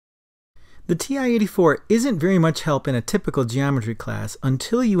The TI-84 isn't very much help in a typical geometry class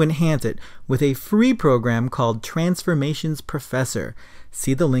until you enhance it with a free program called Transformations Professor.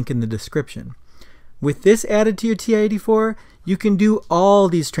 See the link in the description. With this added to your TI-84, you can do all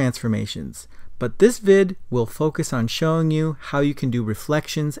these transformations, but this vid will focus on showing you how you can do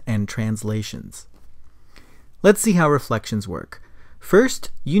reflections and translations. Let's see how reflections work.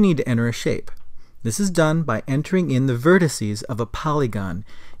 First, you need to enter a shape. This is done by entering in the vertices of a polygon.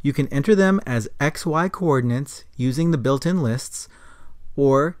 You can enter them as XY coordinates using the built-in lists,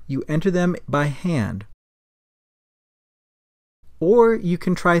 or you enter them by hand. Or you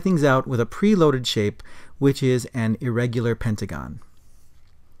can try things out with a preloaded shape, which is an irregular pentagon.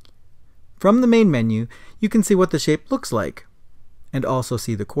 From the main menu, you can see what the shape looks like, and also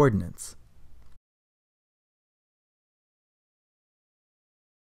see the coordinates.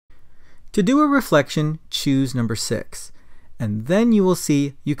 To do a reflection, choose number 6, and then you will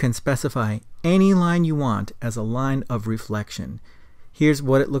see you can specify any line you want as a line of reflection. Here's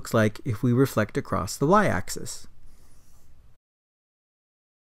what it looks like if we reflect across the y-axis.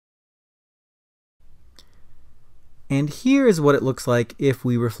 And here is what it looks like if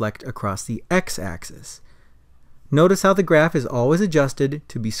we reflect across the x-axis. Notice how the graph is always adjusted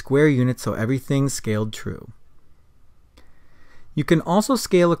to be square units so everything's scaled true. You can also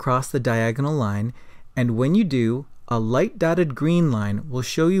scale across the diagonal line, and when you do, a light dotted green line will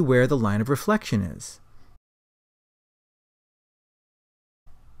show you where the line of reflection is.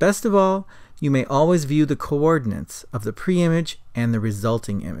 Best of all, you may always view the coordinates of the pre-image and the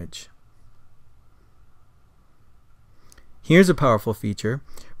resulting image. Here's a powerful feature.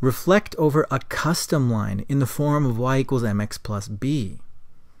 Reflect over a custom line in the form of y equals mx plus b.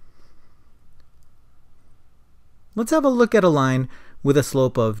 Let's have a look at a line with a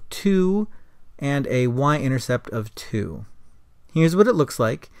slope of 2 and a y-intercept of 2. Here's what it looks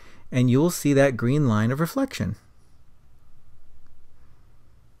like, and you'll see that green line of reflection.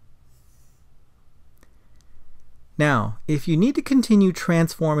 Now, if you need to continue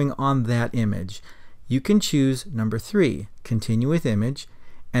transforming on that image, you can choose number 3, Continue with Image,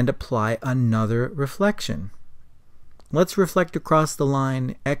 and apply another reflection. Let's reflect across the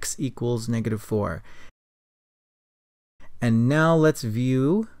line x equals -4. And now let's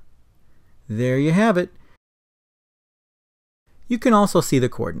view. There you have it. You can also see the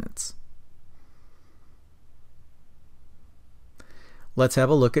coordinates. Let's have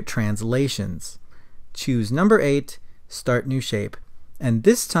a look at translations. Choose number 8, Start New Shape, and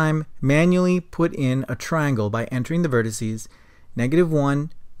this time manually put in a triangle by entering the vertices -1,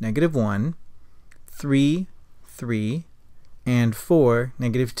 -1, 3, 3, and 4,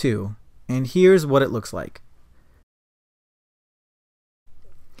 -2. And here's what it looks like.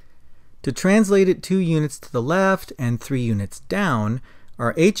 To translate it 2 units to the left and 3 units down,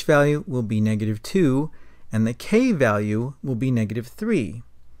 our h value will be -2 and the k value will be -3.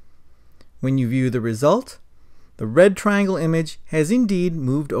 When you view the result, the red triangle image has indeed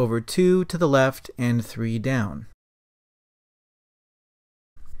moved over 2 to the left and 3 down.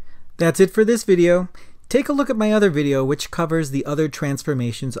 That's it for this video. Take a look at my other video which covers the other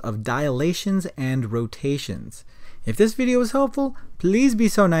transformations of dilations and rotations. If this video was helpful, please be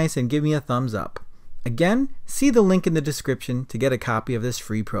so nice and give me a thumbs up. Again, see the link in the description to get a copy of this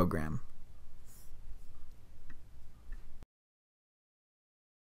free program.